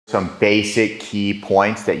some basic key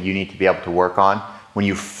points that you need to be able to work on when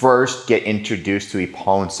you first get introduced to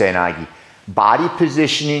Ippon Seoi. Body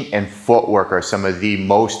positioning and footwork are some of the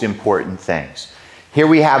most important things. Here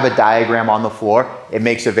we have a diagram on the floor. It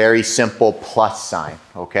makes a very simple plus sign,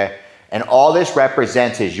 okay? And all this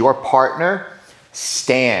represents is your partner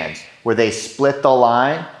stands where they split the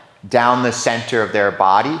line down the center of their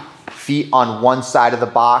body, feet on one side of the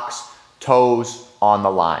box, toes on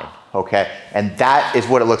the line, okay? And that is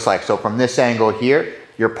what it looks like. So from this angle here,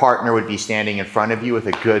 your partner would be standing in front of you with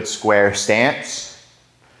a good square stance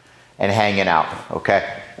and hanging out,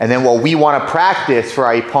 okay? And then what we want to practice for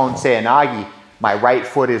our Ippon Seoi, my right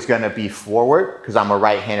foot is going to be forward because I'm a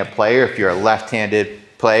right-handed player. If you're a left-handed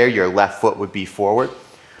player, your left foot would be forward.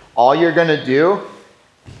 All you're going to do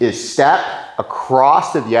is step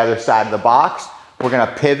across to the other side of the box. We're going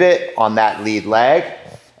to pivot on that lead leg,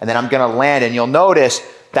 and then I'm going to land, and you'll notice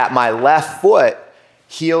that my left foot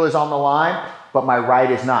heel is on the line, but my right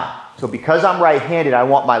is not. So because I'm right-handed, I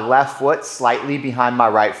want my left foot slightly behind my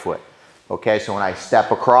right foot. Okay, so when I step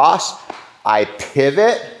across, I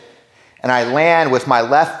pivot, and I land with my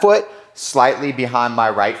left foot slightly behind my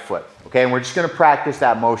right foot. Okay, and we're just going to practice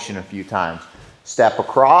that motion a few times. Step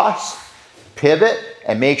across, pivot,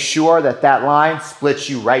 and make sure that that line splits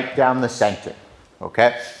you right down the center.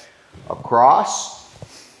 Okay, across,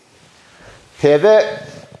 pivot,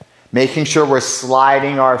 making sure we're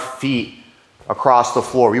sliding our feet across the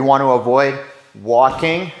floor. We want to avoid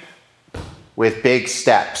walking with big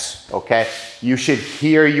steps, okay? You should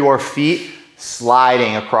hear your feet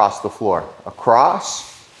sliding across the floor.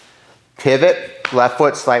 Across, pivot, left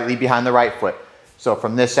foot slightly behind the right foot. So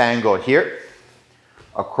from this angle here,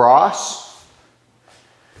 across,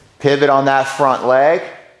 pivot on that front leg,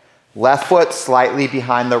 left foot slightly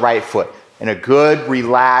behind the right foot. And a good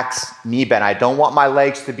relaxed knee bend. I don't want my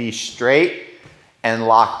legs to be straight and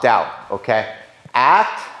locked out, okay?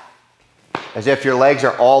 Act as if your legs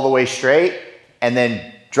are all the way straight, and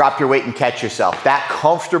then drop your weight and catch yourself. That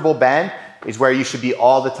comfortable bend is where you should be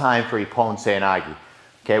all the time for Ippon Seoi.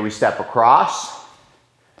 Okay, we step across,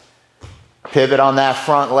 pivot on that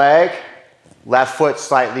front leg, left foot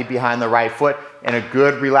slightly behind the right foot, and a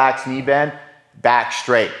good relaxed knee bend, back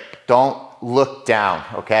straight. Don't look down,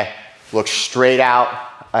 okay? Look straight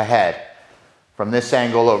out ahead. From this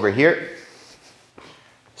angle over here,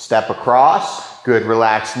 step across, good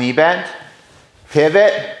relaxed knee bend,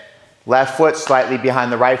 pivot, left foot slightly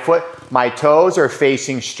behind the right foot. My toes are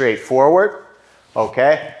facing straight forward,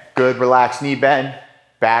 okay? Good relaxed knee bend,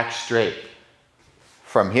 back straight.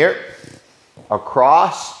 From here,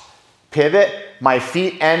 across, pivot, my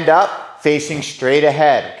feet end up facing straight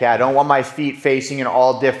ahead, okay? I don't want my feet facing in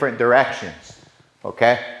all different directions,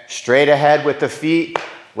 okay? Straight ahead with the feet,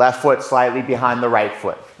 left foot slightly behind the right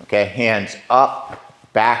foot, okay? Hands up,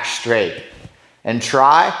 back straight. And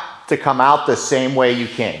try to come out the same way you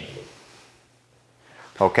came.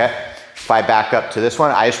 Okay? If I back up to this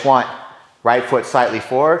one, I just want right foot slightly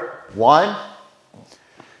forward. 1,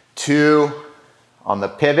 2, on the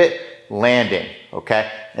pivot, landing,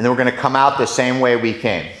 okay? And then we're gonna come out the same way we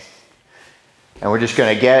came. And we're just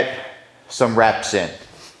gonna get some reps in,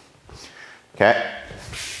 okay?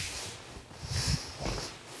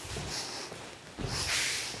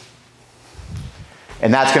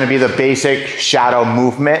 And that's gonna be the basic shadow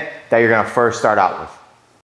movement that you're gonna first start out with.